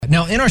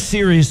Now, in our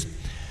series,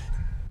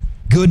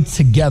 Good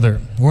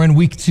Together, we're in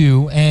week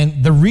 2,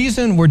 and the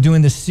reason we're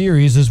doing this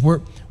series is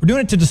we're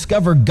doing it to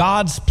discover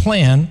God's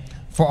plan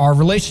for our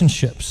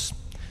relationships.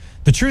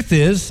 The truth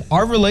is,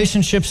 our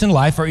relationships in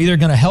life are either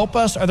going to help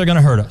us or they're going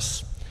to hurt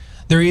us.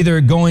 They're either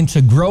going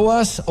to grow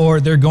us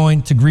or they're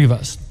going to grieve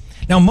us.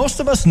 Now, most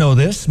of us know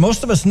this.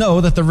 Most of us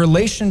know that the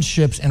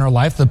relationships in our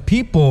life, the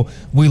people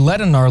we let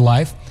in our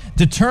life,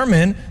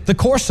 determine the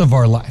course of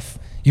our life.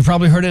 You've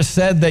probably heard it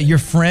said that your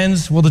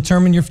friends will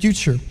determine your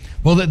future.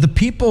 Well, the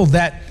people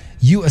that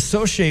you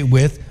associate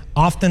with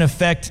often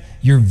affect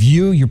your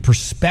view, your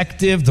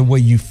perspective, the way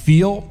you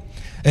feel.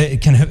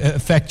 It can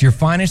affect your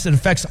finances. It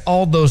affects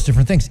all those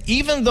different things.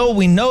 Even though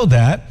we know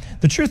that,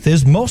 the truth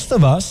is most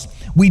of us,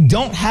 we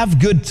don't have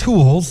good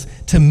tools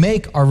to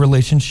make our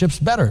relationships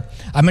better.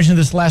 I mentioned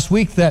this last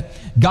week that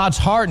God's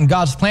heart and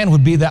God's plan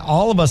would be that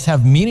all of us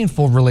have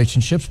meaningful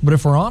relationships, but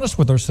if we're honest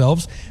with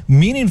ourselves,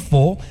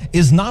 meaningful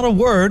is not a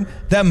word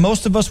that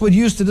most of us would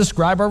use to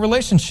describe our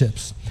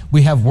relationships.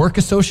 We have work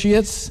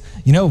associates,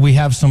 we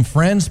have some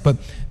friends, but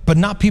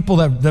not people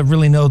that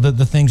really know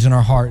the things in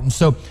our heart. And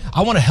so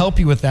I want to help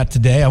you with that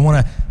today. I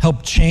want to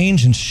help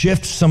change and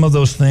shift some of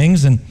those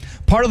things. And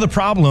part of the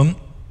problem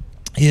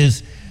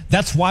is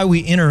that's why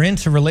we enter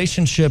into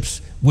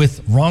relationships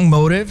with wrong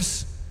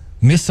motives,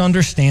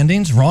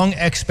 misunderstandings, wrong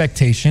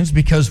expectations,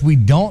 because we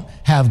don't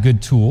have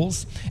good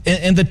tools.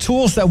 And the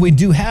tools that we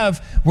do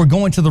have, we're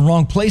going to the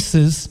wrong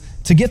places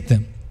to get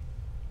them.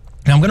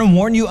 Now, I'm going to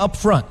warn you up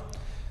front.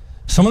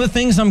 Some of the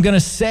things I'm going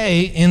to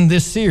say in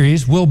this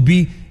series will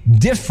be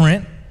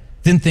different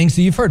than things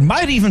that you've heard.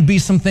 Might even be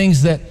some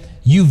things that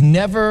you've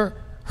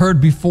never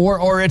heard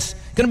before, or it's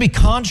going to be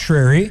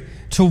contrary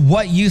to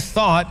what you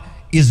thought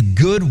is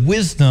good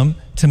wisdom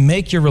to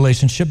make your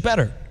relationship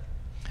better.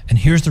 And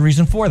here's the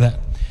reason for that.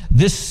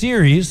 This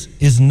series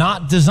is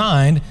not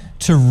designed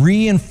to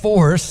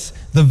reinforce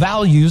the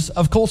values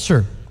of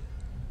culture.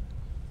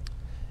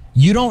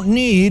 You don't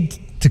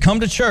need to come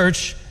to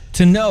church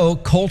to know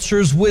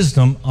culture's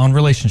wisdom on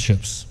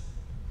relationships.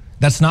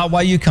 That's not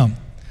why you come.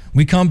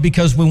 We come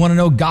because we want to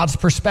know God's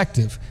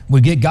perspective. We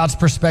get God's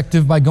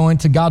perspective by going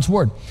to God's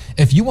word.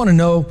 If you want to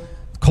know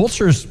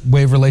culture's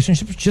way of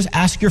relationships, just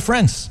ask your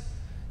friends.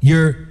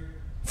 Your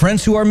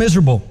friends who are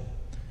miserable.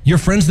 Your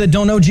friends that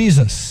don't know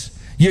Jesus.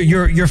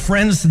 Your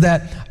friends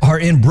that are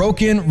in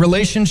broken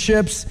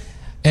relationships,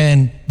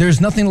 and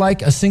there's nothing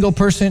like a single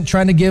person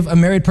trying to give a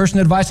married person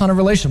advice on a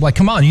relationship. Like,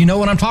 come on, you know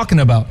what I'm talking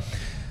about.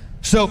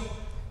 So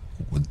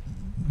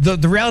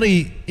the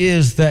reality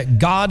is that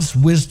God's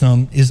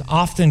wisdom is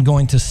often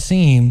going to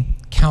seem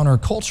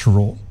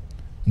countercultural.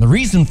 And the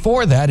reason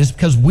for that is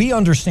because we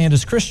understand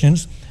as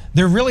Christians,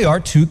 there really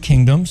are two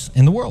kingdoms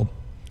in the world.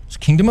 There's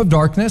the kingdom of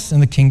darkness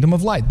and the kingdom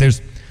of light.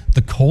 There's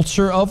the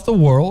culture of the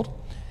world,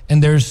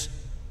 and there's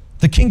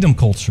the kingdom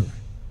culture,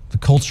 the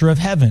culture of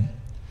heaven.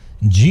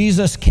 And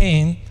Jesus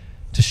came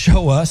to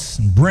show us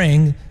and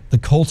bring the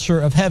culture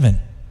of heaven,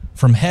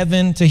 from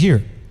heaven to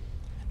here.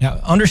 Now,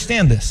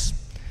 understand this.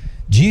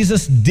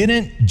 Jesus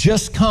didn't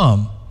just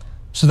come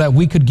so that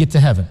we could get to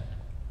heaven.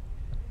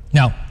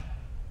 Now,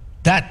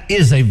 that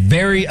is a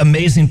very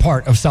amazing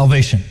part of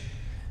salvation.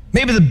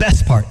 Maybe the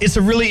best part. It's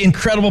a really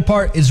incredible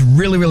part. It's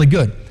really, really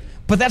good.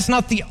 But that's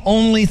not the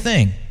only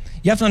thing.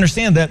 You have to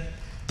understand that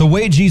the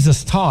way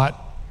Jesus taught,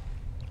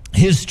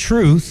 his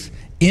truth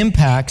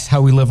impacts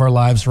how we live our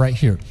lives right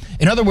here.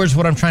 In other words,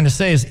 what I'm trying to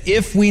say is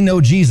if we know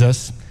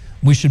Jesus,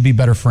 we should be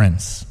better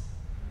friends.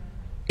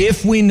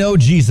 If we know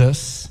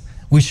Jesus,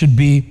 we should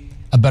be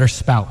a better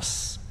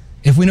spouse.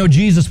 If we know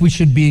Jesus, we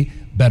should be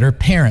better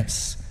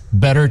parents,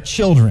 better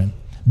children,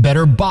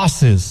 better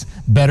bosses,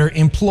 better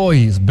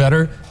employees,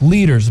 better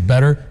leaders,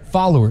 better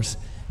followers.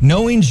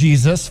 Knowing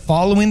Jesus,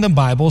 following the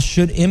Bible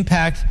should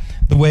impact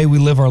the way we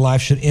live our life,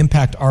 should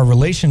impact our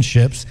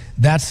relationships.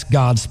 That's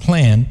God's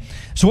plan.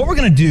 So what we're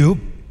going to do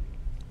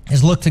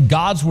is look to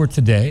God's word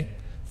today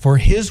for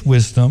his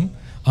wisdom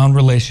on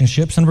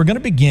relationships. And we're going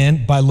to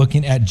begin by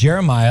looking at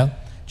Jeremiah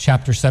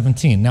chapter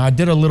 17. Now, I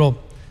did a little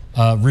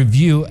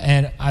review,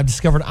 and I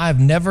discovered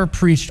I've never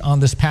preached on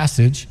this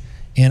passage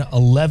in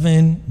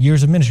 11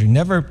 years of ministry.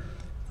 Never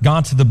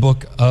gone to the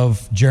book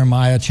of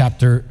Jeremiah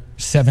chapter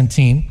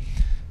 17.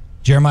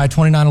 Jeremiah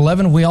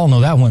 29:11, we all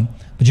know that one.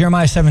 But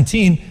Jeremiah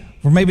 17,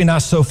 we're maybe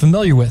not so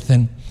familiar with.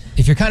 And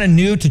if you're kind of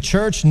new to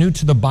church, new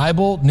to the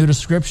Bible, new to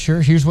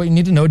scripture, here's what you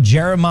need to know.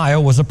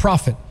 Jeremiah was a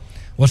prophet.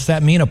 What's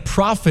that mean? A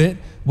prophet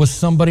was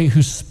somebody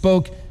who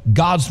spoke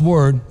God's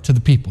word to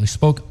the people. He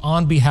spoke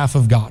on behalf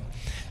of God.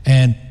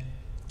 And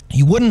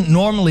you wouldn't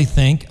normally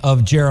think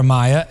of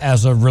Jeremiah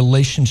as a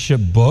relationship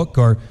book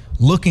or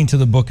looking to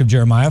the book of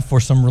Jeremiah for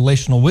some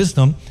relational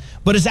wisdom,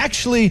 but it's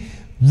actually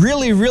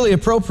really, really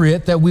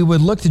appropriate that we would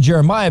look to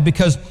Jeremiah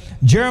because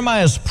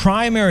Jeremiah's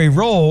primary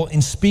role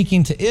in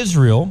speaking to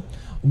Israel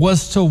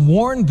was to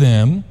warn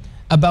them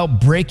about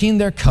breaking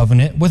their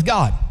covenant with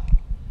God.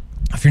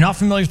 If you're not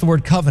familiar with the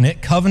word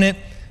covenant, covenant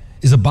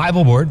is a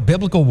Bible word,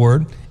 biblical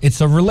word.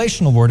 It's a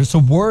relational word. It's a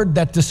word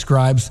that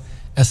describes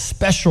a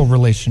special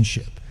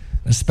relationship,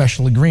 a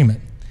special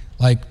agreement.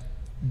 Like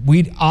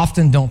we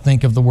often don't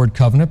think of the word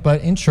covenant,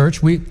 but in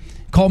church we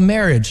call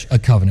marriage a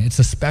covenant. It's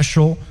a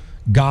special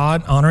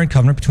God-honoring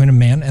covenant between a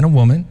man and a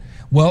woman.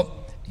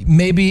 Well,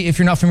 maybe if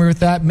you're not familiar with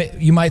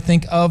that, you might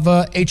think of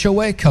a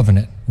HOA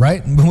covenant,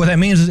 right? What that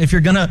means is if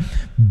you're gonna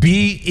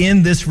be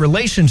in this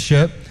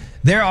relationship,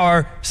 there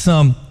are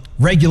some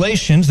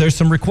regulations, there's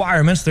some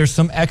requirements, there's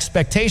some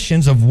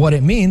expectations of what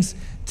it means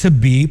to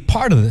be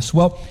part of this.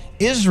 Well,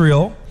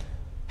 Israel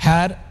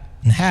had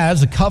and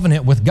has a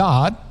covenant with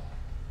God,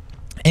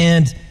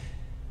 and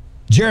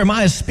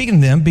Jeremiah is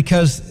speaking to them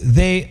because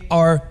they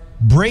are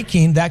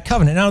breaking that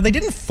covenant. Now, they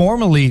didn't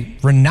formally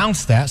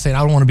renounce that, saying, I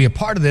don't want to be a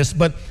part of this,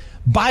 but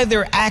by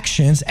their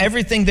actions,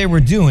 everything they were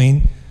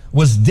doing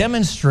was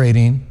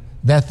demonstrating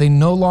that they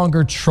no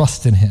longer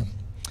trusted him.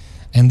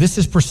 And this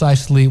is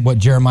precisely what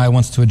Jeremiah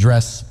wants to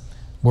address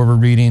where we're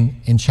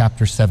reading in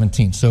chapter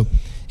 17. So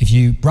if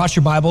you brought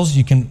your Bibles,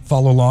 you can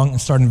follow along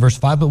and start in verse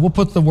 5, but we'll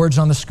put the words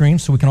on the screen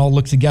so we can all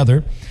look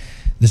together.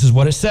 This is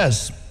what it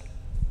says.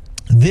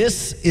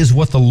 This is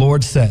what the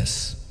Lord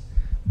says.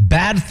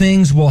 Bad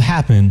things will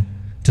happen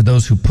to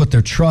those who put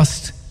their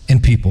trust in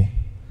people.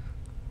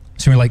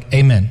 So you're like,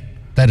 amen.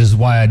 That is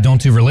why I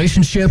don't do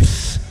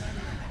relationships.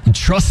 You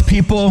trust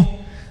people.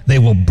 They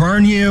will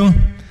burn you.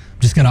 I'm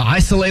just going to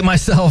isolate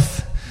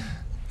myself.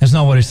 That's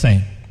not what he's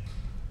saying.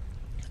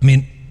 I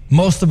mean,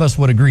 most of us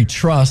would agree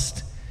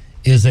trust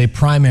is a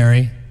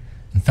primary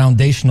and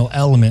foundational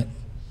element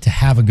to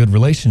have a good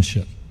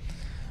relationship.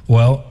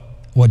 Well,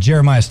 what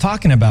Jeremiah is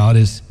talking about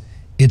is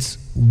it's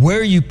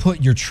where you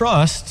put your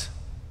trust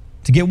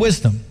to get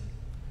wisdom,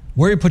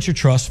 where you put your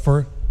trust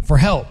for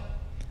help.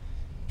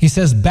 He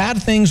says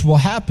bad things will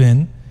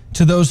happen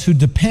to those who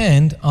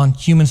depend on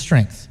human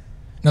strength.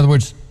 In other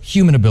words,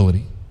 human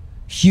ability,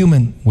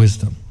 human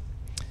wisdom.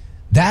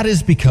 That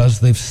is because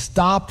they've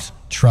stopped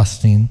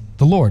trusting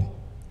the Lord.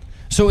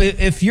 So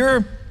if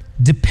you're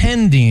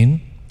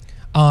depending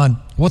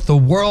on what the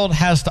world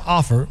has to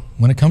offer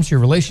when it comes to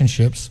your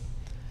relationships,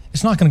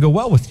 it's not going to go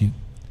well with you.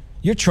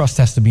 Your trust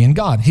has to be in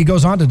God. He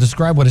goes on to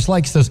describe what it's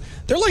like. He says,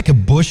 they're like a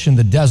bush in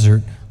the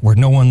desert where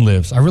no one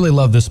lives. I really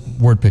love this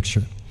word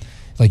picture.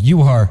 It's like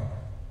you are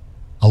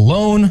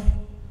alone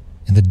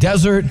in the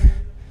desert,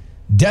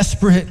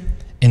 desperate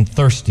and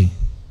thirsty.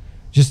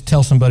 Just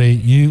tell somebody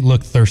you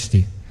look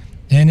thirsty.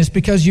 And it's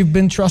because you've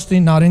been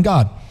trusting not in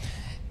God.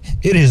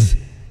 It is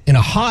in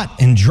a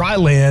hot and dry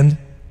land.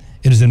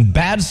 It is in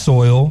bad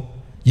soil.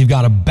 You've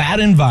got a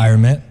bad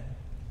environment.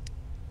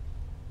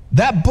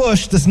 That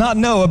bush does not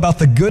know about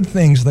the good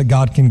things that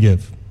God can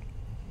give.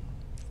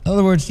 In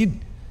other words,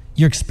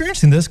 you're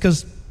experiencing this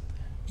because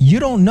you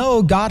don't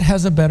know God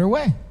has a better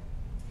way.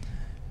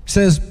 He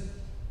says,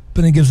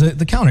 but he gives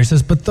the counter. He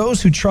says, but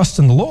those who trust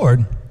in the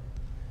Lord,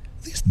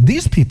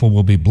 these people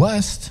will be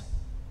blessed.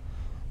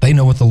 They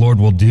know what the Lord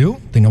will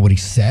do. They know what he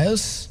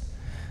says.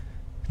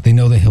 They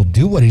know that he'll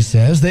do what he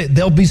says.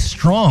 They'll be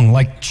strong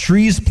like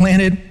trees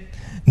planted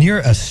near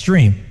a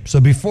stream.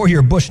 So before you're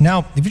a bush,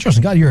 now if you trust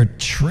in God, you're a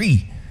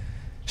tree.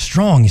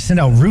 Strong. You send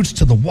out roots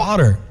to the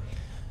water.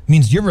 It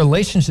means your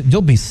relationship,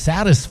 you'll be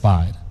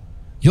satisfied.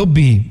 You'll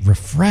be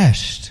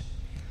refreshed.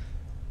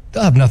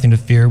 They'll have nothing to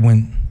fear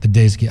when the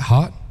days get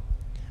hot.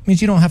 It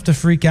means you don't have to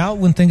freak out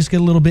when things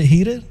get a little bit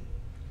heated.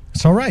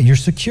 It's all right. You're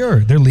secure.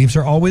 Their leaves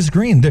are always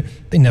green.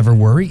 They never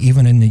worry.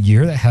 Even in the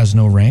year that has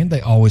no rain,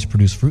 they always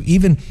produce fruit.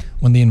 Even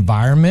when the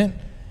environment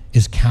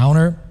is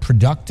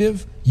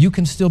counterproductive, you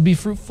can still be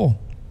fruitful.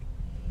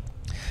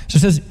 So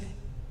it says,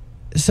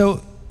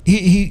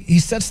 he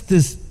sets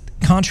this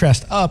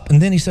contrast up, and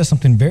then he says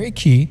something very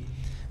key.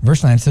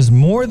 Verse 9 says,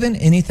 more than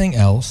anything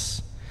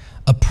else,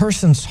 a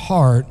person's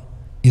heart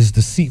is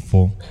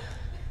deceitful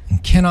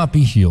and cannot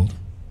be healed.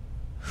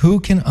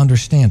 Who can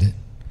understand it?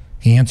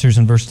 He answers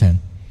in verse 10.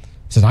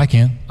 He says, I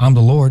can. I'm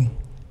the Lord,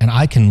 and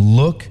I can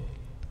look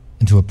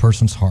into a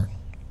person's heart.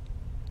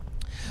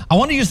 I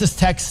want to use this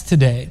text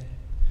today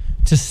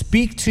to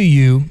speak to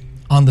you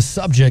on the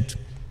subject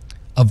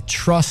of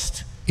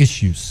trust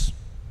issues.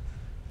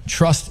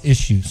 Trust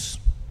issues.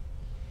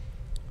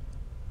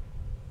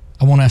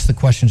 I won't ask the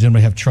question, does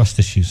anybody have trust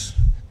issues?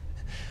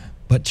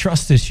 But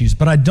trust issues.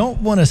 But I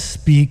don't want to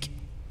speak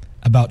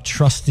about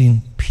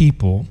trusting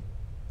people.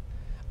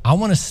 I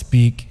want to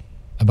speak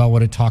about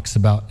what it talks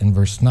about in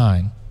verse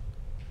 9.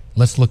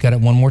 Let's look at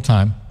it one more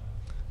time.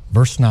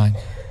 Verse 9.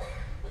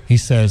 He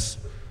says,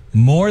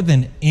 more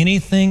than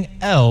anything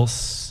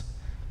else,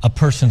 a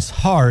person's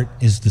heart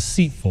is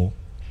deceitful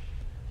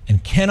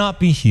and cannot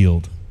be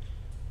healed.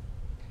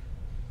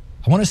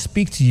 I want to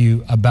speak to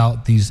you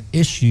about these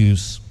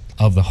issues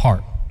of the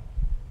heart.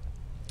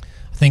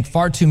 I think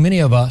far too many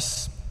of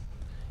us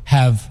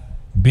have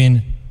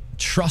been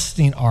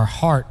trusting our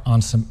heart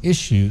on some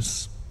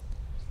issues,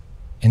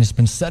 and it's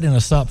been setting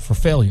us up for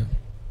failure.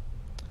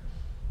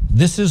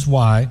 This is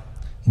why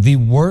the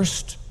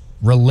worst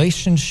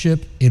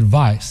relationship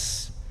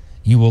advice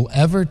you will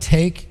ever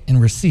take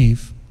and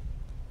receive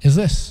is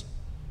this: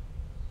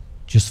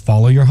 just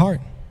follow your heart.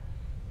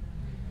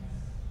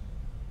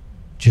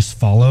 Just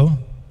follow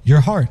your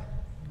heart.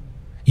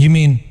 You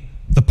mean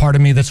the part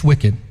of me that's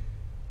wicked?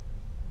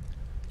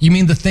 You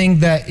mean the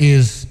thing that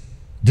is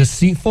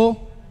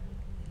deceitful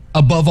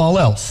above all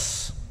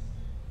else?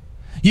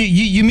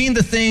 You mean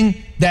the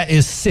thing that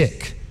is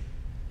sick,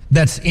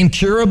 that's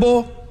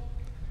incurable,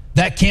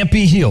 that can't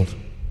be healed?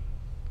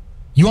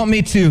 You want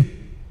me to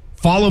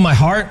follow my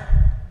heart?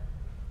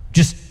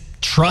 Just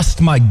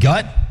trust my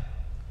gut?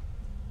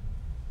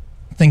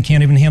 Thing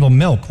can't even handle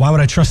milk. Why would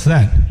I trust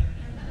that?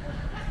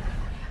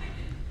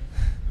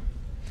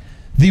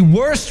 The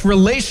worst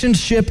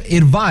relationship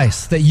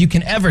advice that you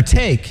can ever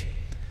take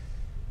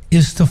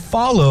is to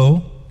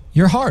follow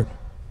your heart.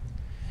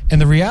 And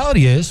the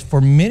reality is,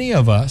 for many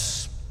of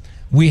us,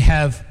 we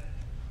have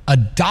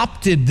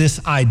adopted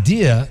this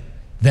idea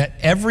that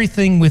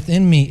everything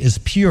within me is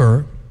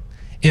pure.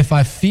 If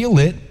I feel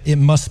it, it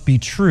must be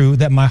true,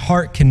 that my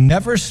heart can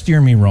never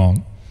steer me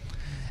wrong.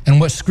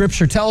 And what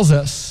Scripture tells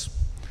us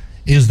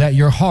is that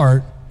your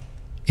heart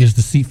is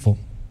deceitful.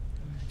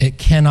 It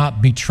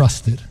cannot be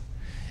trusted.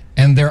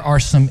 And there are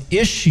some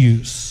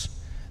issues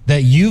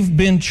that you've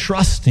been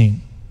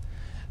trusting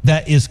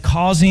that is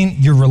causing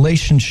your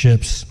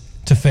relationships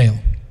to fail.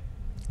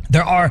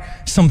 There are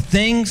some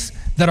things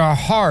that our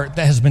heart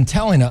that has been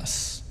telling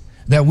us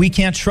that we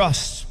can't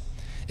trust.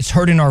 It's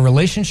hurting our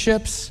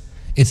relationships,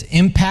 it's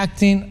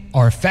impacting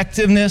our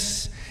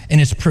effectiveness,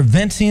 and it's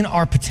preventing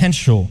our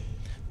potential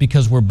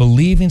because we're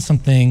believing some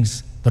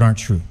things that aren't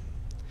true.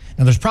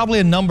 Now, there's probably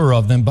a number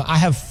of them, but I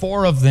have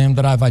 4 of them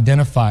that I've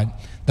identified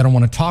that I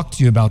want to talk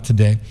to you about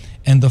today.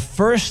 And the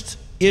first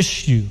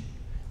issue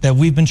that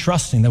we've been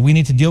trusting that we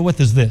need to deal with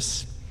is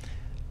this: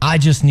 I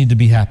just need to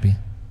be happy.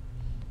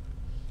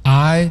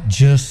 I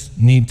just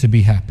need to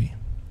be happy.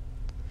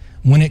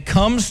 When it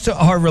comes to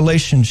our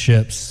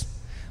relationships,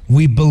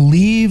 we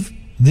believe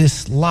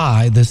this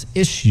lie, this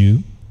issue,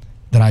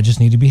 that I just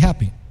need to be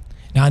happy.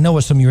 Now, I know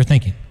what some of you are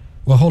thinking.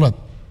 Well, hold up,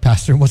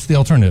 Pastor, what's the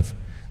alternative?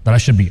 That I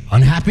should be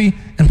unhappy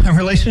in my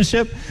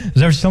relationship? Is that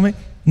what you're telling me?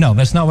 No,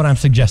 that's not what I'm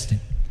suggesting.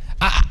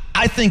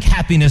 I think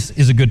happiness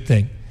is a good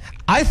thing.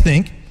 I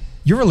think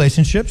your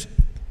relationships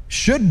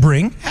should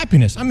bring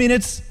happiness. I mean,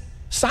 it's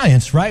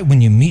science, right?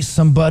 When you meet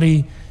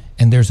somebody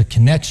and there's a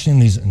connection,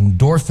 these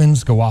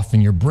endorphins go off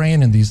in your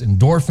brain, and these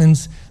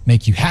endorphins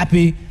make you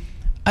happy.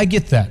 I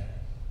get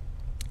that.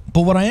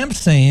 But what I am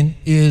saying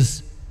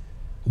is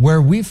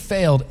where we've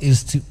failed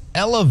is to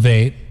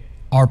elevate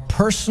our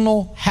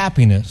personal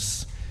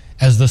happiness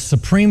as the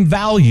supreme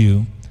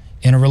value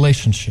in a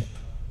relationship.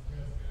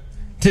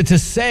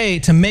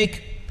 To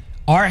make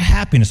our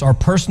happiness, our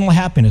personal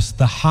happiness,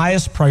 the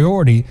highest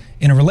priority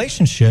in a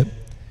relationship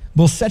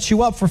will set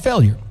you up for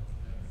failure.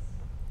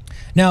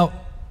 Now,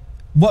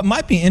 what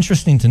might be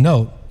interesting to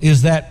note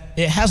is that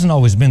it hasn't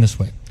always been this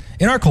way.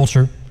 In our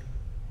culture,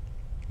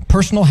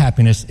 personal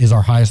happiness is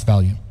our highest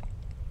value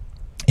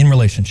in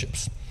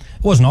relationships.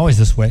 It wasn't always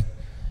this way.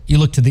 You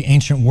look to the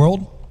ancient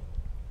world,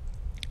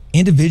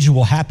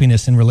 individual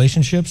happiness in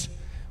relationships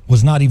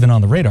was not even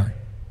on the radar.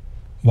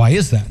 Why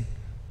is that?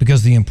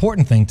 Because the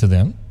important thing to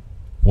them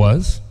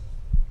was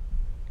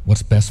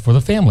what's best for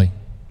the family,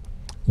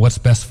 what's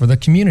best for the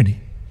community,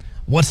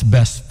 what's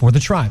best for the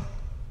tribe.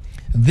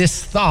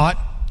 This thought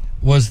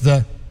was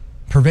the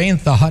pervading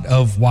thought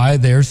of why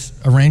there's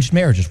arranged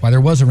marriages, why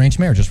there was arranged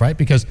marriages, right?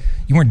 Because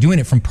you weren't doing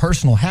it from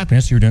personal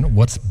happiness, you were doing it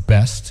what's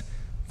best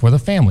for the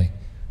family.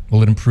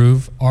 Will it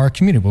improve our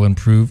community? Will it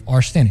improve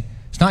our standing?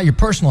 It's not your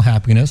personal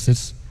happiness,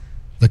 it's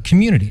the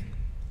community.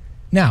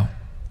 Now,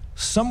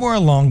 somewhere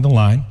along the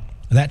line,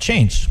 that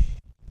changed.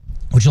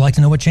 Would you like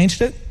to know what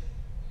changed it?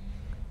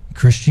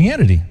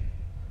 Christianity.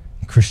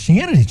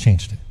 Christianity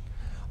changed it.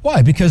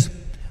 Why? Because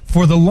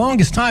for the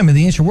longest time in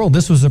the ancient world,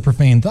 this was a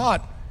profane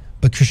thought,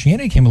 but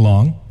Christianity came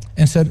along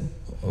and said,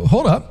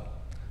 hold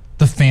up,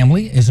 the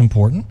family is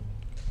important,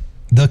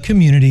 the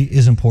community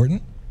is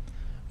important,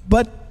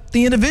 but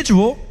the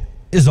individual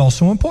is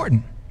also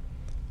important.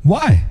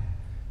 Why?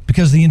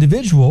 Because the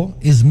individual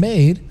is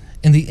made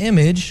in the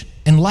image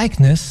and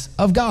likeness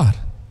of God.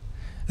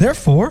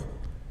 Therefore,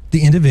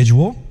 the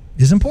individual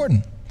is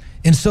important.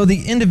 And so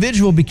the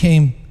individual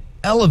became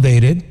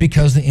elevated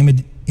because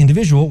the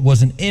individual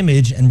was an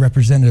image and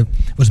representative,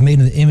 was made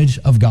in the image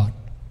of God.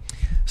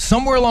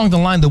 Somewhere along the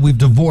line, though, we've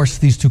divorced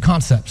these two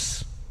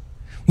concepts.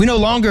 We no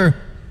longer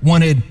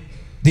wanted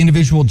the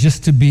individual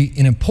just to be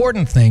an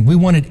important thing. We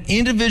wanted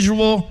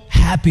individual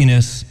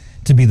happiness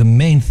to be the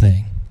main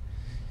thing.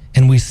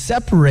 And we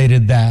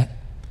separated that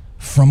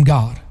from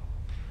God.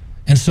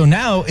 And so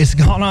now it's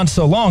gone on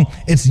so long,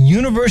 it's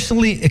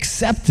universally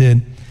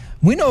accepted.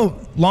 We no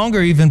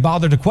longer even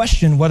bother to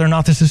question whether or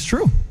not this is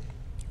true.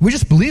 We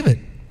just believe it.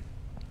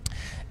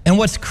 And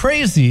what's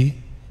crazy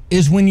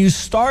is when you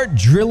start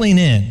drilling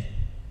in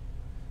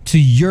to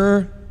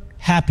your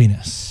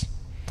happiness,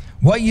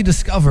 what you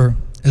discover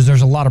is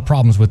there's a lot of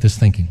problems with this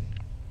thinking.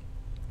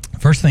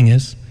 First thing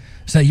is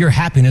that your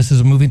happiness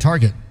is a moving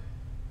target.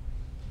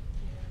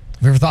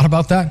 Have you ever thought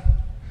about that?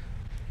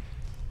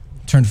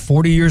 Turned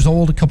 40 years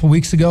old a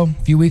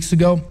few weeks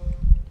ago.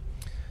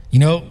 You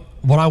know,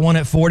 what I want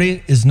at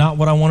 40 is not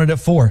what I wanted at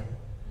 4.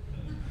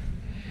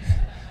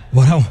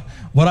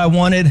 What I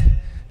wanted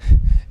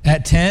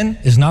at 10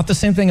 is not the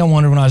same thing I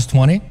wanted when I was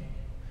 20.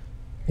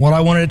 What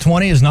I wanted at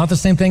 20 is not the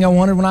same thing I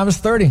wanted when I was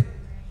 30.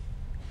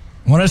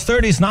 When I was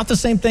 30, it's not the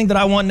same thing that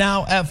I want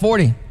now at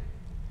 40.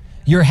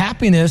 Your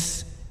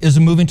happiness is a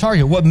moving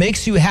target. What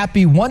makes you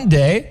happy one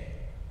day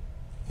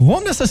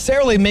won't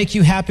necessarily make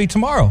you happy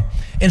tomorrow.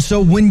 And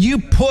so when you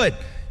put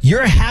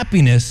your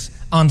happiness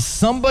on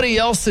somebody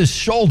else's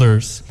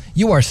shoulders,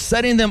 you are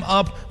setting them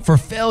up for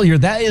failure.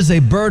 That is a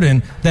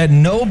burden that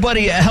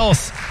nobody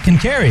else can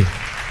carry.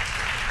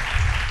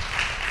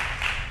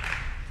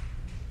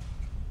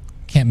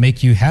 Can't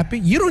make you happy.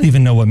 You don't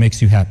even know what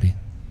makes you happy.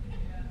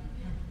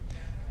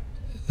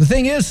 The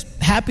thing is,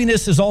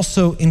 happiness is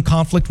also in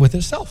conflict with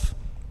itself.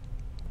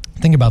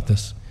 Think about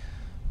this.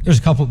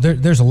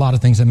 There's a lot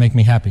of things that make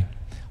me happy.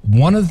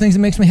 One of the things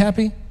that makes me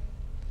happy,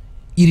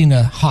 eating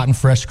a hot and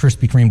fresh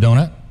Krispy Kreme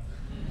donut.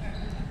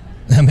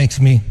 That makes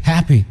me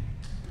happy.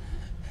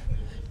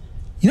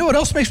 You know what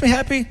else makes me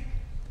happy?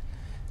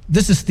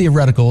 This is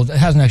theoretical. It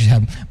hasn't actually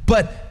happened.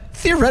 But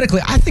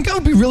theoretically, I think I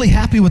would be really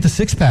happy with a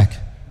six-pack.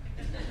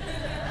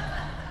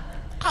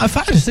 If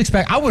I had a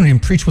six-pack, I wouldn't even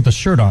preach with a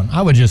shirt on.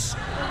 I would just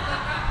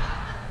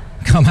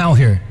come out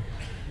here.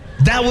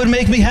 That would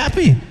make me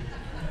happy.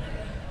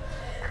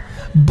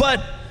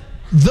 But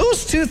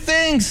those two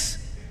things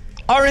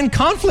are in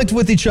conflict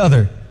with each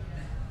other.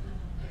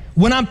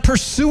 When I'm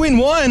pursuing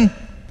one,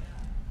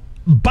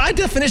 by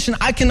definition,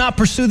 I cannot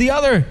pursue the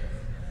other.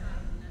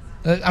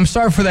 I'm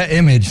sorry for that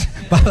image,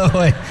 by the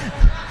way.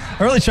 I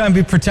really try and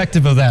be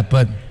protective of that,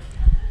 but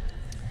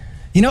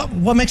you know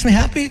what makes me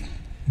happy?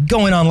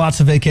 Going on lots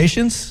of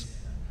vacations.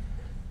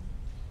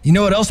 You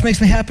know what else makes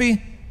me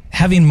happy?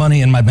 Having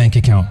money in my bank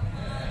account.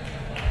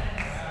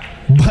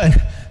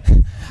 But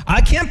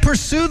I can't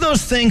pursue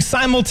those things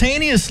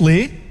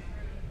simultaneously.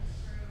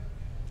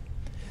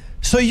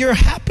 So your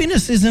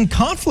happiness is in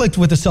conflict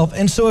with itself.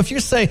 And so if you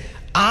say,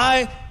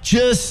 I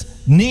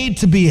just need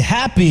to be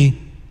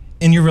happy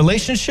in your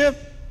relationship,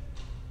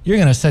 you're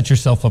going to set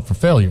yourself up for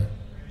failure.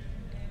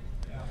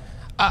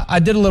 I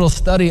did a little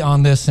study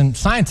on this, and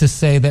scientists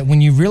say that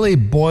when you really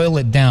boil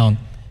it down,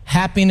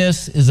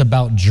 happiness is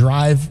about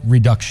drive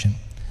reduction.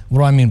 What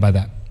do I mean by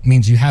that? It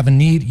means you have a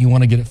need, you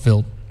want to get it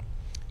filled.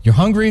 You're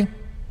hungry,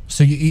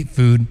 so you eat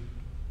food.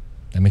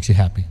 That makes you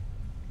happy.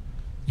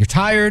 You're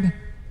tired,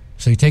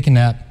 so you take a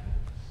nap.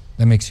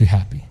 That makes you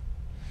happy.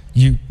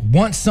 You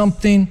want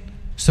something,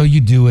 so you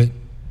do it.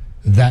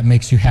 That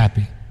makes you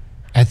happy.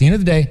 At the end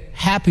of the day,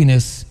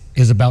 happiness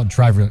is about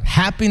drive reduction.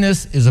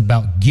 Happiness is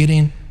about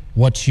getting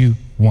what you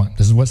want.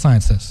 This is what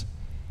science says.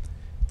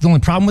 The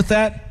only problem with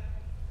that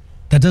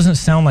doesn't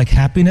sound like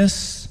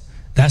happiness.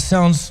 That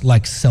sounds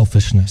like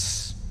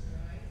selfishness.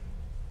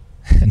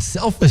 And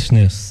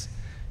selfishness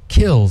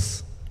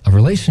kills a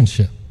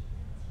relationship.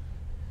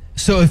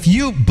 So if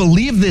you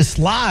believe this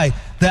lie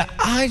that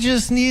I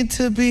just need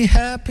to be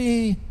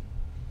happy,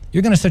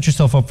 you're going to set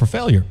yourself up for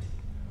failure.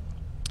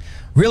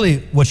 Really,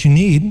 what you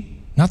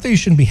need, not that you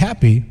shouldn't be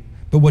happy,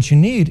 but what you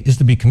need is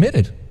to be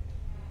committed.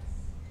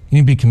 You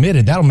need to be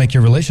committed. That'll make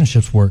your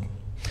relationships work.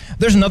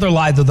 There's another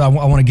lie that I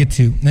want to get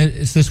to.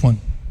 It's this one.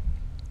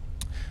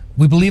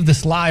 We believe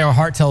this lie, our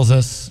heart tells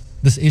us,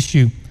 this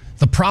issue,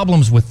 the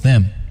problem's with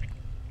them.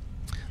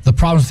 The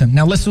problem's with them.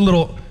 Now let's do a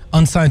little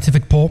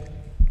unscientific poll.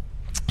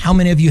 How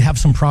many of you have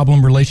some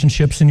problem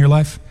relationships in your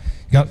life?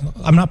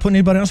 I'm not putting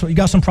anybody else, but you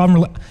got some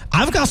problem.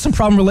 I've got some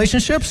problem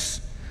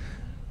relationships.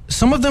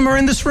 Some of them are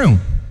in this room.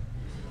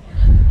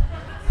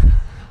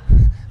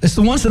 It's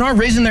the ones that aren't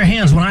raising their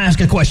hands when I ask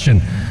a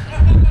question.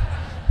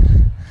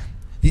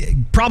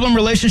 Problem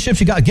relationships,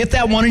 you got to get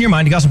that one in your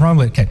mind. You got some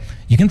problem. Okay,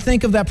 you can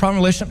think of that problem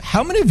relationship.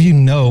 How many of you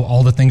know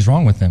all the things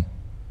wrong with them?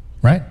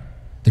 Right?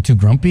 They're too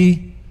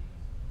grumpy.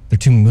 They're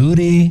too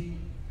moody.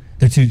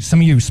 Some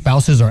of you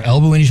spouses are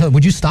elbowing each other.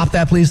 Would you stop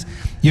that, please?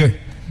 You're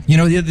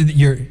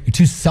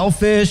too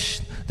selfish.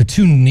 They're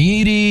too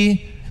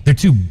needy. They're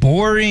too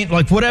boring.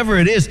 Like whatever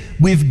it is,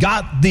 we've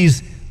got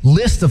these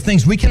lists of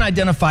things. We can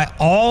identify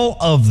all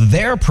of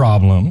their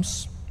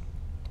problems,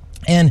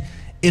 and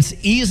it's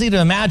easy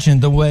to imagine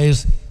the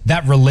ways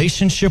that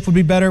relationship would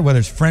be better, whether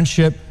it's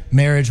friendship,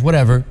 marriage,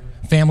 whatever,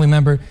 family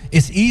member.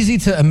 It's easy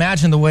to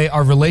imagine the way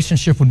our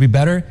relationship would be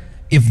better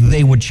if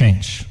they would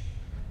change.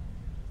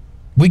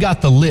 We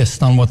got the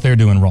list on what they're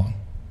doing wrong.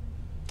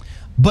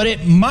 But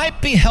it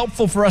might be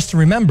helpful for us to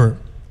remember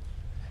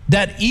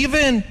that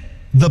even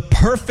the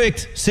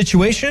perfect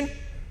situation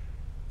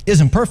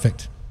isn't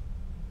perfect.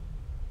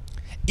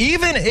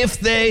 Even if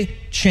they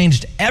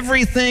changed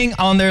everything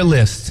on their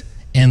list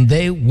and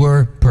they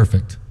were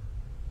perfect,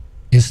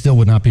 it still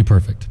would not be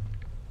perfect.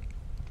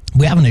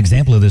 We have an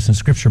example of this in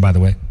Scripture, by the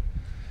way.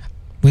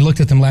 We looked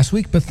at them last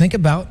week, but think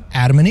about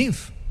Adam and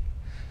Eve.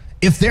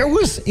 If there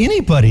was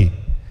anybody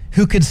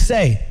who could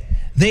say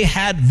they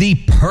had the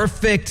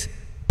perfect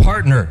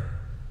partner,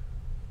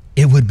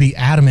 it would be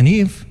Adam and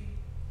Eve.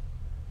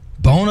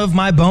 Bone of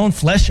my bone,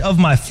 flesh of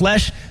my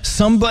flesh,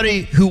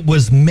 somebody who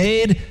was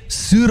made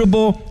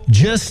suitable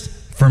just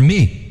for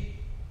me.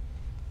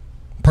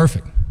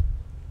 Perfect.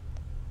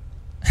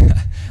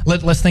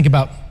 Let's think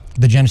about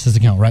the Genesis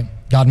account, right?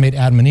 God made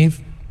Adam and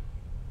Eve.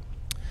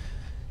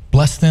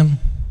 blessed them,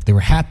 they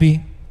were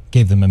happy,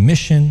 gave them a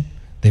mission,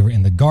 they were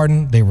in the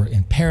garden, they were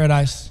in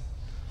paradise.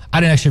 I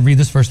didn't actually read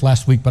this verse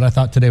last week, but I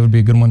thought today would be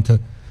a good one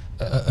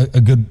a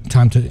good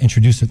time to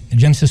introduce it. In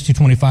Genesis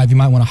 2:25, you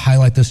might want to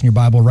highlight this in your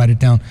Bible, write it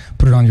down,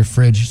 put it on your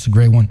fridge. It's a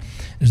great one.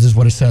 This is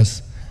what it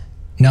says.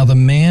 Now the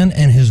man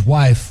and his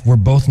wife were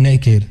both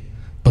naked,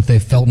 but they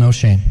felt no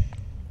shame.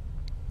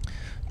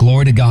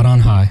 Glory to God on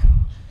high.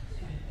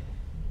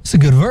 It's a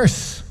good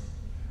verse.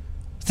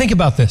 Think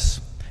about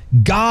this.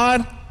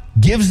 God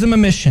gives them a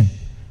mission.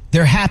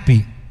 They're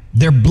happy.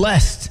 They're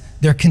blessed.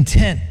 They're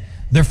content.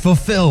 They're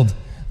fulfilled.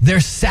 They're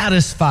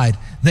satisfied.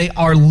 They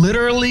are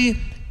literally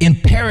in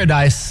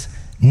paradise,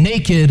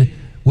 naked,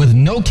 with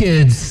no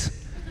kids.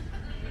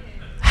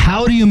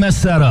 How do you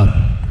mess that up?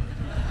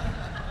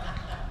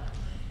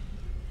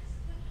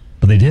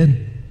 But they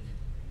did.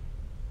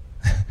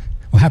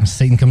 What happens?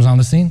 Satan comes on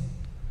the scene,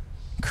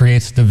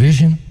 creates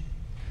division.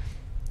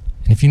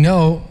 And if you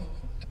know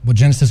what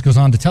Genesis goes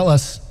on to tell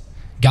us,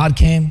 God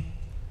came,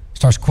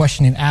 starts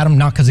questioning Adam,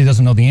 not because he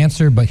doesn't know the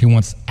answer, but he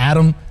wants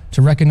Adam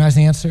to recognize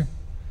the answer.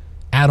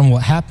 Adam,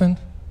 what happened?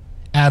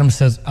 Adam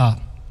says,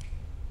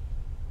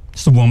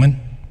 it's the woman.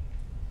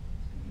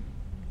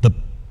 The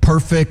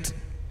perfect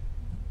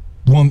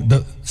woman,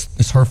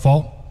 it's her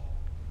fault.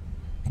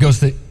 Goes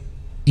to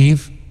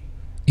Eve.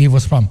 Eve,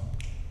 what's the problem?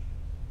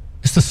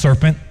 It's the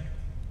serpent.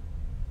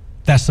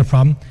 That's the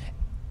problem.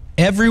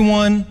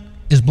 Everyone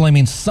is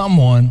blaming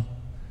someone.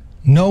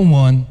 No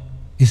one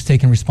is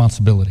taking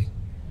responsibility.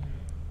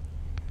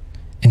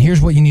 And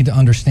here's what you need to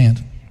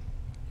understand.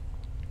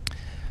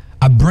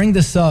 I bring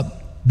this up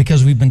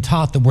because we've been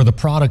taught that we're the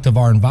product of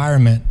our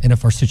environment, and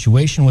if our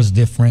situation was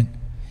different,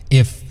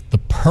 if the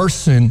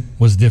person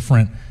was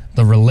different,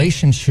 the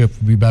relationship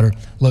would be better.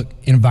 Look,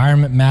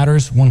 environment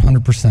matters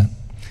 100%.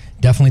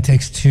 Definitely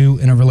takes two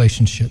in a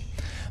relationship.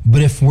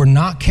 But if we're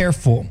not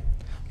careful,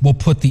 we'll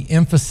put the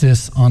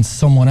emphasis on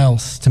someone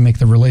else to make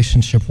the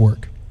relationship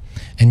work.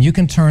 And you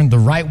can turn the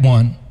right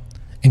one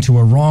into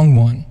a wrong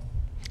one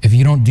if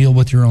you don't deal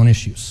with your own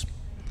issues.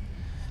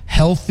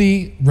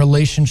 Healthy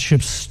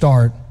relationships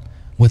start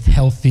with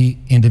healthy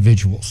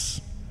individuals.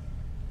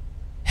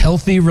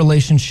 Healthy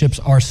relationships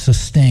are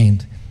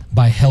sustained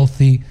by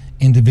healthy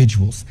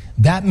individuals.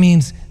 That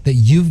means that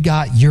you've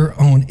got your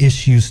own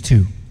issues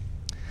too.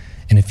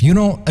 And if you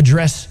don't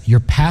address your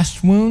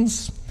past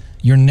wounds,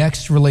 your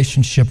next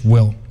relationship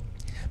will.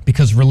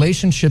 Because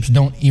relationships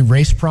don't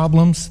erase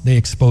problems, they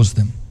expose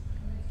them.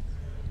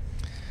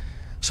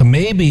 So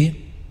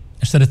maybe,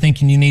 instead of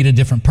thinking you need a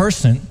different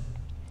person,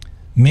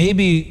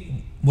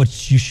 maybe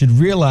what you should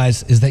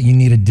realize is that you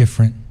need a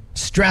different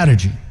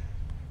strategy.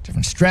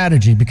 Different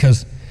strategy,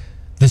 because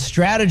the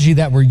strategy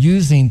that we're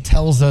using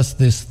tells us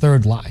this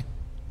third lie.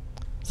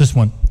 This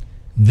one.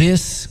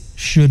 This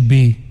should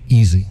be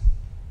easy.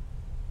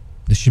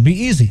 This should be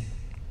easy.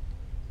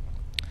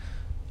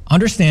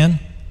 Understand,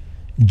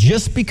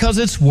 just because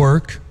it's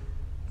work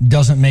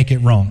doesn't make it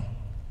wrong.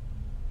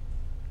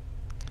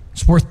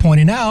 It's worth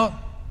pointing out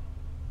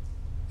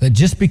that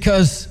just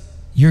because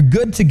you're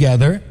good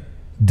together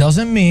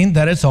doesn't mean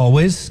that it's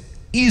always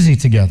easy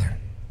together.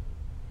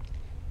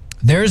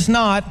 There's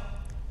not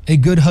a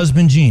good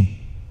husband gene.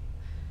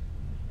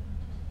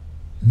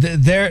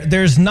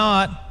 There's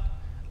not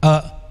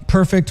a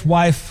perfect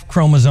wife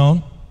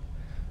chromosome.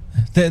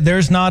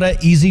 There's not an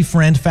easy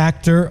friend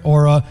factor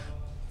or a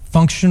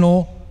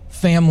functional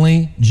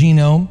family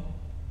genome.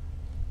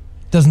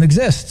 It doesn't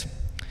exist.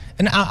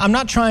 And I'm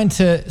not trying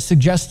to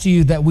suggest to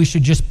you that we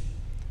should just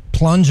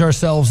plunge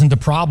ourselves into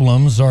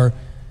problems or,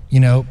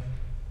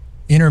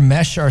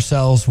 intermesh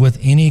ourselves with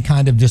any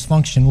kind of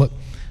dysfunction. Look,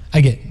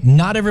 I get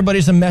not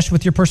everybody's a mesh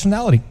with your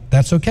personality.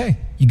 That's okay.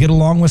 You get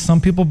along with some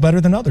people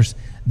better than others.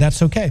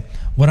 That's okay.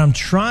 What I'm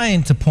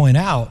trying to point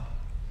out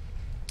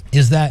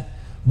is that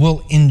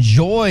we'll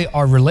enjoy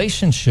our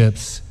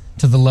relationships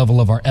to the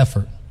level of our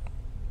effort.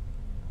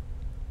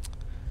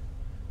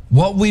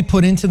 What we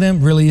put into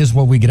them really is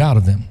what we get out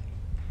of them.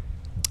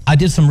 I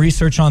did some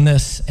research on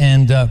this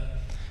and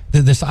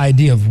this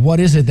idea of what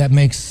is it that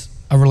makes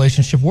a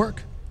relationship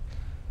work?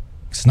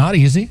 It's not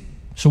easy.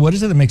 So what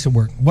is it that makes it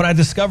work? What I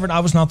discovered, I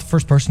was not the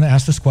first person to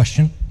ask this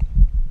question.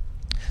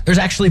 There's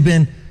actually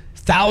been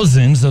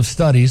thousands of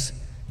studies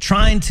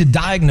trying to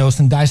diagnose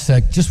and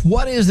dissect just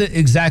what is it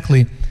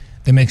exactly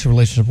that makes a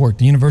relationship work.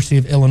 The University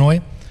of Illinois,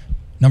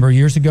 a number of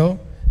years ago,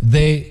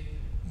 they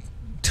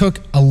took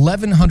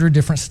 1,100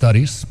 different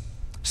studies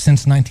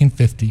since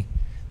 1950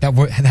 that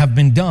have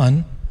been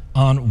done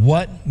on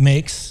what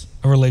makes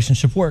a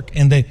relationship work.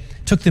 And they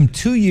took them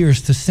 2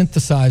 years to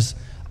synthesize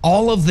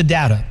all of the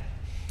data.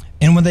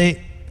 And when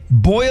they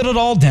boiled it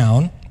all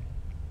down,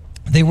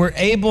 they were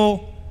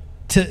able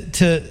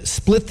to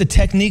split the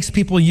techniques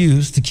people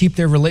use to keep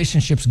their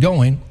relationships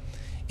going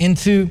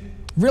into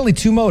really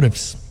two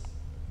motives,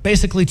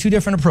 basically two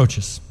different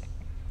approaches.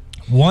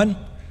 One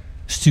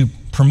is to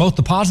promote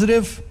the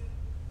positive.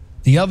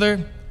 The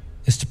other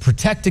is to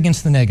protect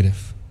against the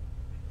negative.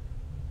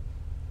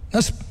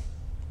 That's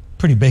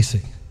pretty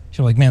basic.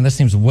 You're like, man, that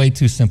seems way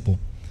too simple.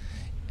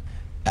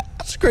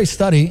 That's a great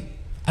study.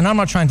 and I'm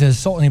not trying to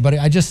insult anybody,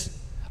 I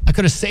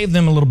could have saved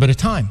them a little bit of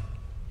time.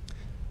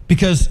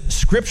 Because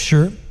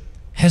Scripture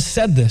has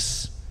said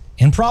this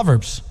in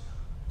Proverbs.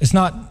 It's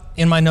not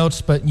in my notes,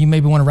 but you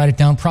maybe want to write it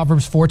down.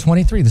 Proverbs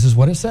 4:23, this is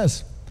what it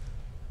says.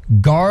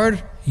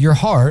 Guard your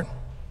heart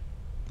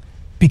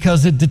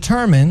because it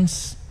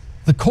determines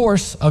the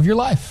course of your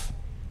life.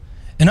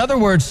 In other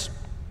words,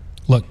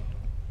 look,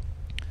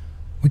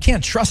 we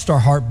can't trust our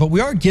heart, but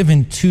we are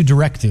given two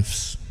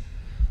directives.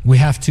 We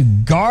have to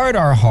guard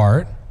our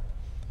heart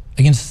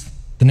against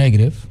the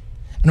negative,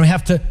 and we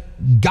have to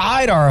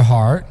guide our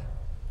heart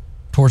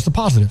towards the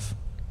positive.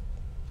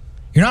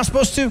 You're not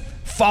supposed to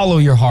follow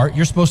your heart,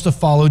 you're supposed to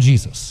follow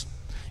Jesus.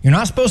 You're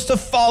not supposed to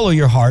follow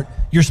your heart,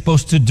 you're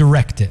supposed to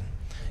direct it.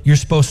 You're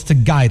supposed to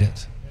guide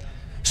it.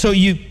 So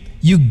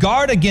you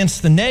guard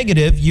against the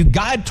negative, you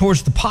guide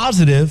towards the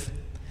positive,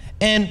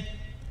 and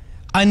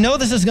I know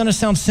this is gonna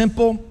sound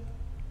simple,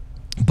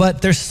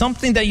 but there's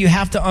something that you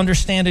have to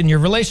understand in your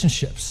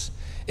relationships,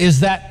 is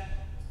that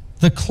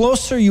the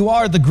closer you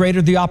are, the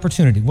greater the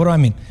opportunity. What do I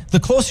mean? The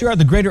closer you are,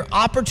 the greater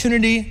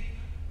opportunity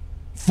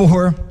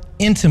for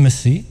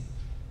intimacy,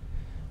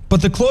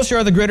 but the closer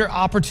you are, the greater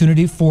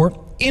opportunity for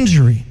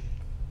injury.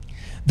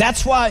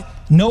 That's why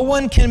no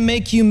one can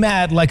make you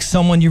mad like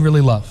someone you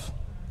really love.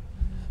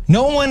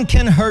 No one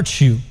can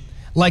hurt you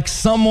like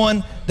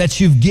someone that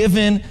you've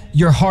given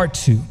your heart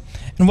to.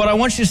 And what I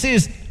want you to see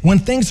is when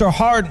things are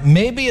hard,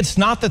 maybe it's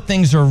not that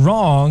things are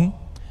wrong,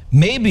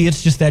 maybe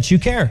it's just that you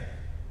care.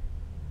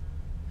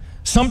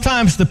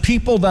 Sometimes the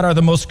people that are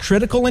the most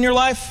critical in your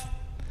life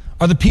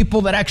are the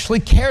people that actually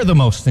care the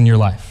most in your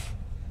life.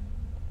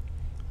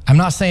 I'm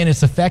not saying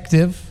it's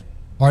effective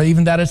or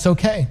even that it's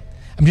okay.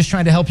 I'm just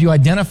trying to help you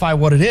identify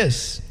what it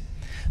is.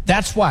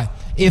 That's why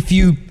if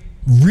you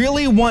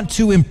really want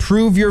to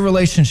improve your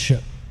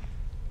relationship,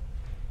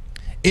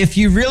 if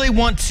you really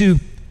want to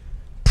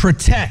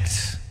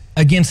protect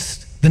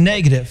against the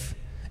negative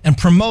and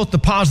promote the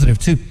positive,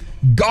 to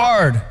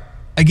guard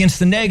against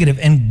the negative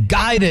and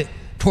guide it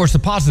towards the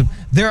positive,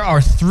 there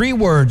are 3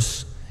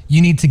 words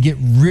you need to get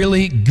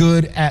really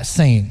good at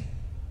saying.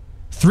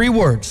 3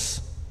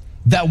 words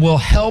that will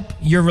help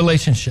your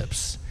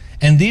relationships.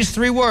 And these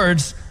 3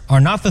 words are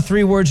not the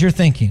 3 words you're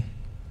thinking.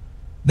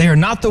 They are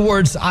not the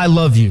words, I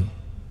love you.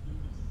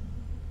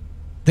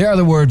 They are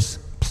the words,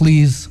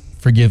 please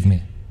forgive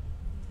me.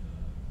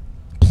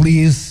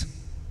 Please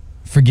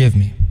forgive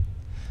me.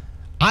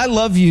 I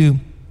love you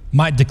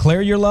might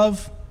declare your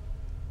love,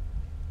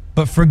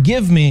 but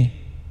forgive me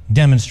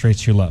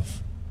demonstrates your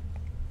love.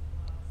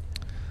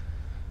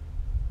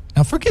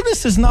 Now,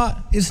 forgiveness is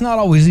not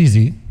always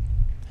easy,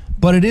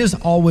 but it is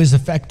always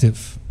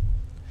effective,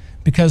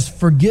 because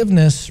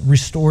forgiveness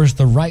restores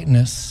the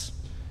rightness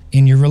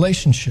in your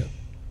relationship.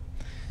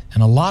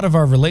 And a lot of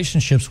our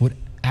relationships would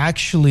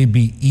actually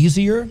be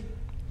easier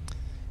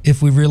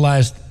if we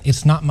realized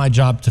it's not my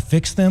job to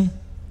fix them,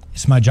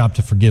 it's my job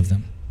to forgive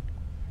them.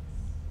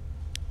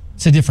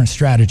 It's a different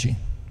strategy.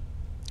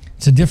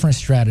 It's a different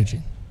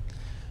strategy.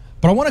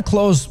 But I want to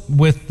close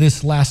with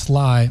this last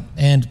lie,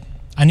 and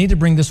I need to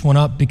bring this one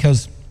up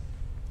because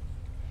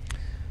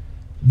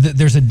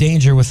there's a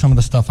danger with some of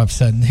the stuff I've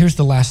said. And here's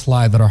the last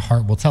lie that our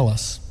heart will tell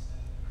us,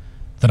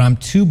 that I'm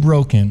too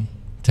broken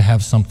to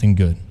have something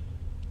good.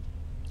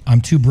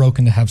 I'm too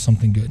broken to have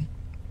something good.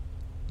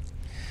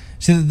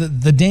 See,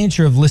 the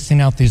danger of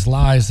listing out these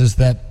lies is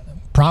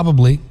that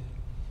probably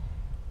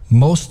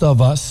most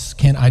of us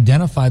can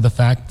identify the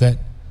fact that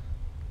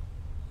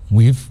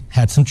we've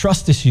had some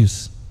trust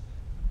issues,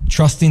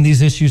 trusting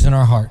these issues in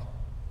our heart.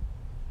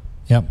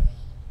 Yep,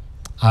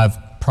 I've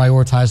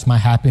prioritized my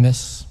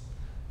happiness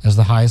as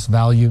the highest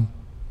value.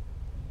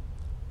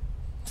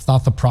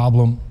 Thought the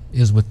problem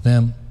is with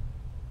them.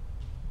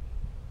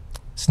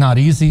 It's not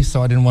easy,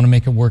 so I didn't want to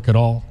make it work at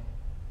all.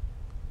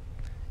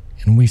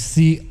 And we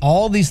see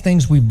all these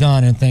things we've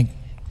done and think,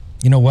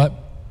 you know what?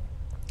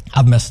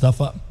 I've messed stuff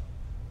up.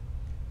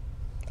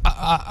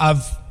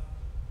 I've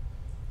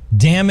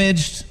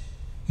damaged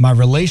my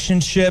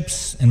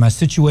relationships and my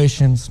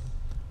situations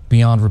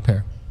beyond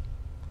repair.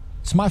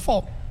 It's my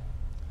fault.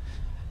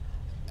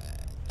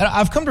 And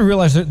I've come to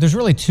realize that there's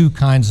really 2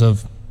 kinds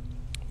of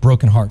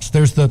broken hearts.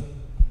 There's the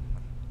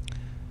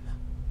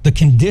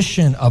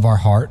condition of our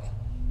heart,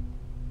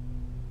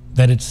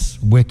 that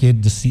it's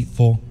wicked,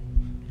 deceitful,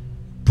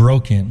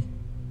 broken,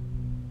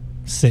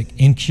 sick,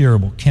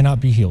 incurable, cannot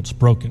be healed, it's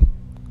broken.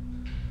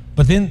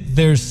 But then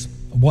there's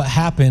what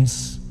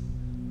happens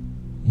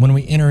when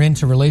we enter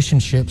into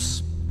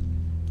relationships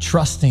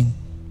trusting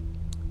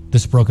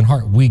this broken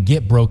heart. We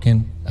get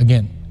broken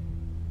again,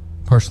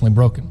 personally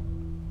broken.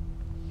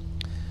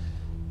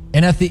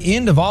 And at the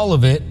end of all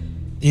of it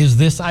is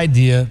this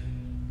idea,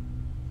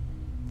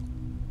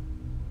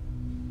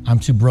 I'm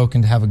too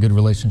broken to have a good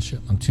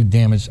relationship. I'm too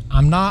damaged.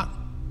 I'm not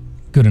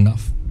good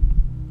enough.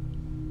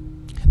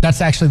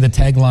 That's actually the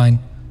tagline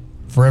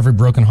for every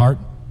broken heart.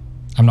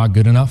 I'm not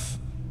good enough.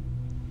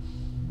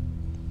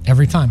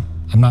 Every time.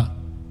 I'm not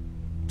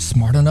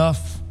smart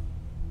enough.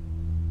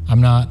 I'm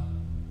not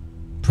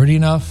pretty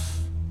enough.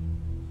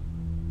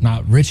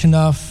 Not rich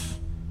enough.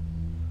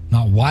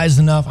 not wise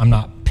enough, I'm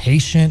not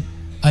patient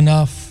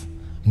enough,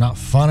 I'm not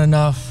fun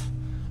enough,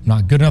 I'm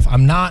not good enough,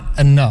 I'm not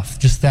enough,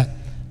 just that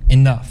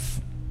enough.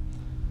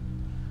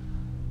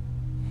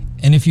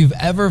 And if you've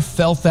ever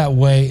felt that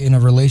way in a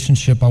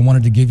relationship, I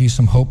wanted to give you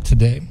some hope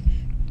today.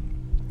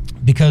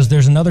 Because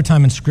there's another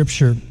time in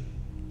Scripture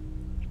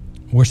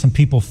where some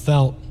people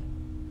felt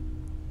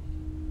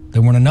they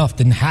weren't enough,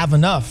 didn't have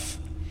enough.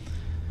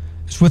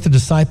 It's with the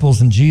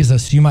disciples and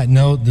Jesus. You might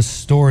know the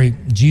story.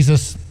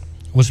 Jesus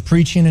was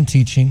preaching and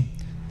teaching.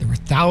 There were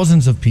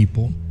thousands of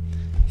people.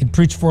 He'd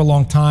preached for a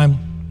long time,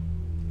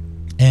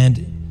 and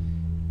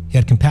he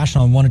had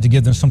compassion on, wanted to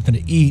give them something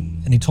to eat,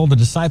 and he told the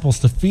disciples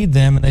to feed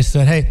them, and they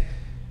said, hey,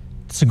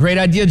 it's a great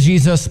idea,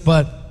 Jesus,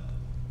 but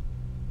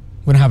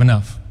we don't have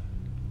enough.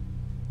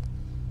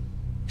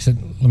 He said,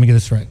 let me get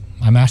this right.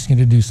 I'm asking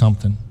you to do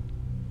something,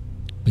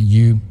 but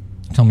you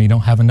tell me you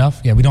don't have enough?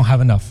 Yeah, we don't have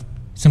enough.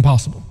 It's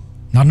impossible.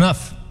 Not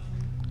enough.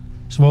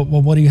 So,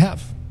 well, what do you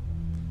have?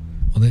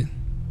 Well, they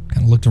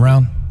kind of looked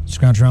around,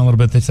 scrounged around a little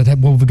bit. They said, hey,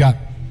 well, we've got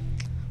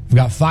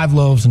 5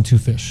 loaves and 2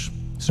 fish.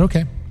 I said,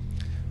 okay.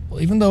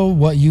 Well, even though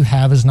what you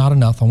have is not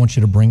enough, I want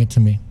you to bring it to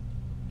me.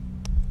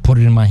 Put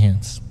it in my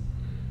hands.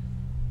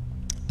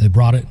 They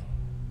brought it.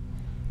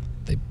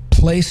 They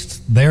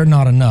placed their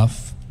not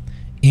enough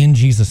in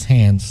Jesus'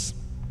 hands.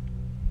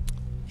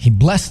 He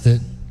blessed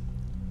it,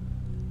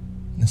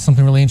 and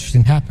something really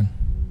interesting happened.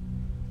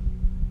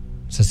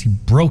 It says he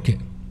broke it.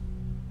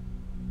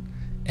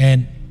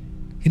 And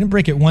he didn't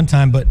break it one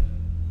time, but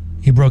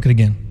he broke it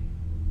again.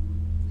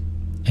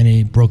 And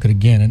he broke it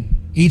again. And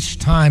each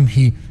time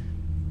he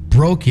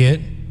broke it,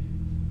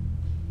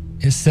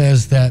 it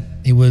says that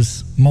it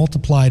was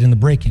multiplied in the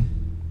breaking.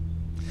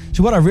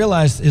 So what I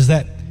realized is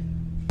that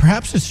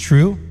perhaps it's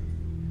true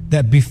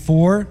that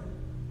before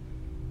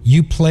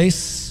you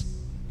place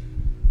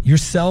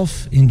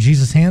yourself in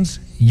Jesus' hands,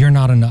 you're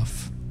not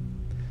enough.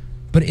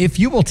 But if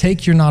you will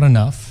take your not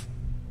enough,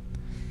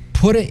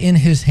 put it in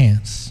his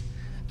hands,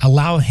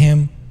 allow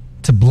him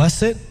to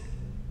bless it,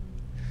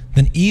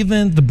 then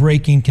even the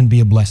breaking can be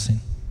a blessing.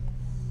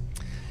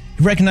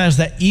 You recognize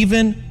that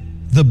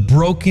even the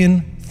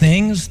broken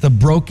things, the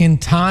broken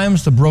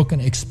times, the broken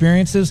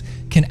experiences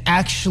can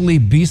actually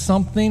be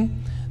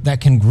something that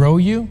can grow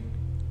you.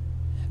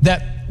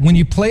 That when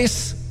you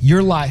place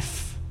your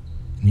life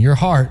and your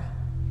heart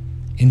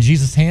in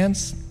Jesus'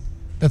 hands,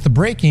 that the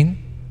breaking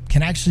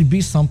can actually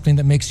be something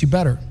that makes you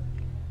better.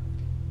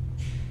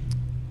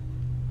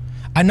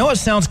 I know it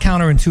sounds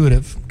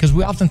counterintuitive because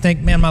we often think,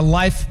 man, my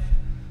life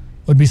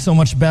would be so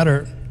much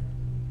better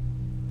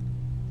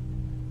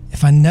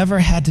if I never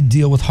had to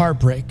deal with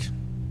heartbreak,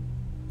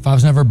 if I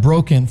was never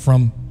broken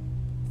from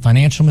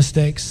financial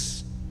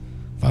mistakes,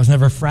 if I was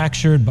never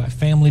fractured by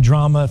family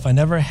drama, if I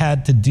never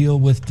had to deal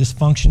with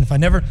dysfunction, if I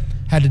never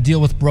had to deal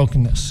with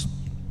brokenness.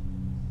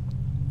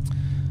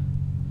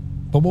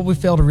 But what we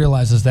fail to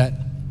realize is that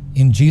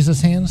in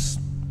Jesus' hands,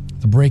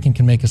 the breaking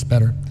can make us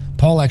better.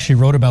 Paul actually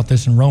wrote about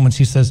this in Romans.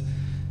 He says,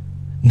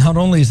 not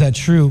only is that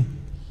true,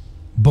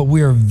 but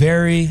we are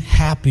very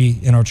happy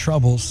in our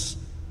troubles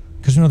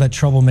because we know that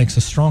trouble makes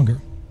us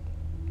stronger.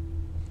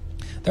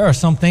 There are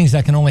some things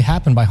that can only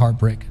happen by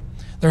heartbreak.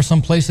 There are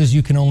some places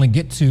you can only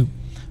get to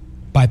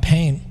by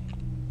pain.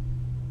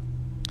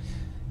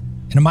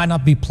 And it might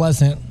not be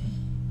pleasant,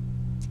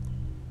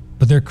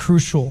 but they're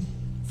crucial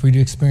for you to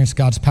experience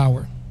God's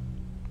power.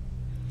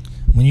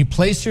 When you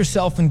place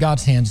yourself in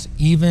God's hands,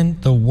 even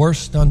the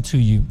worst done to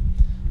you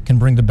can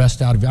bring the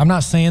best out of you. I'm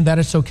not saying that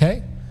it's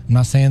okay. I'm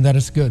not saying that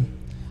it's good.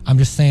 I'm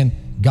just saying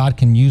God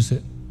can use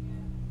it.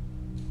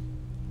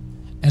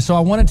 And so I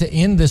wanted to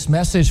end this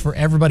message for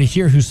everybody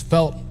here who's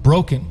felt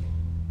broken.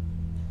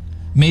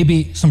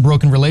 Maybe some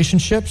broken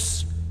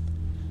relationships,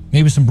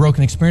 maybe some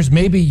broken experience.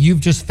 Maybe you've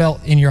just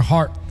felt in your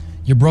heart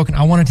you're broken.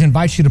 I wanted to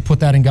invite you to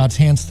put that in God's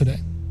hands today.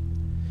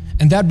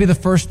 And that'd be the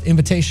first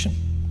invitation.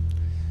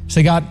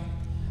 Say, God,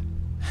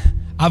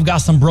 I've got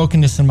some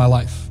brokenness in my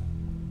life.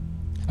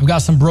 I've got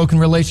some broken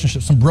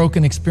relationships, some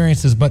broken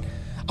experiences, but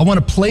I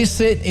want to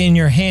place it in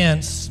your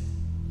hands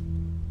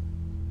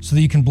so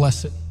that you can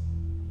bless it.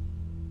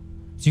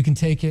 So you can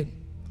take it,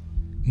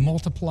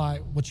 multiply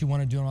what you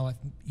want to do in my life,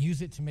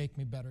 use it to make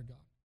me better, God.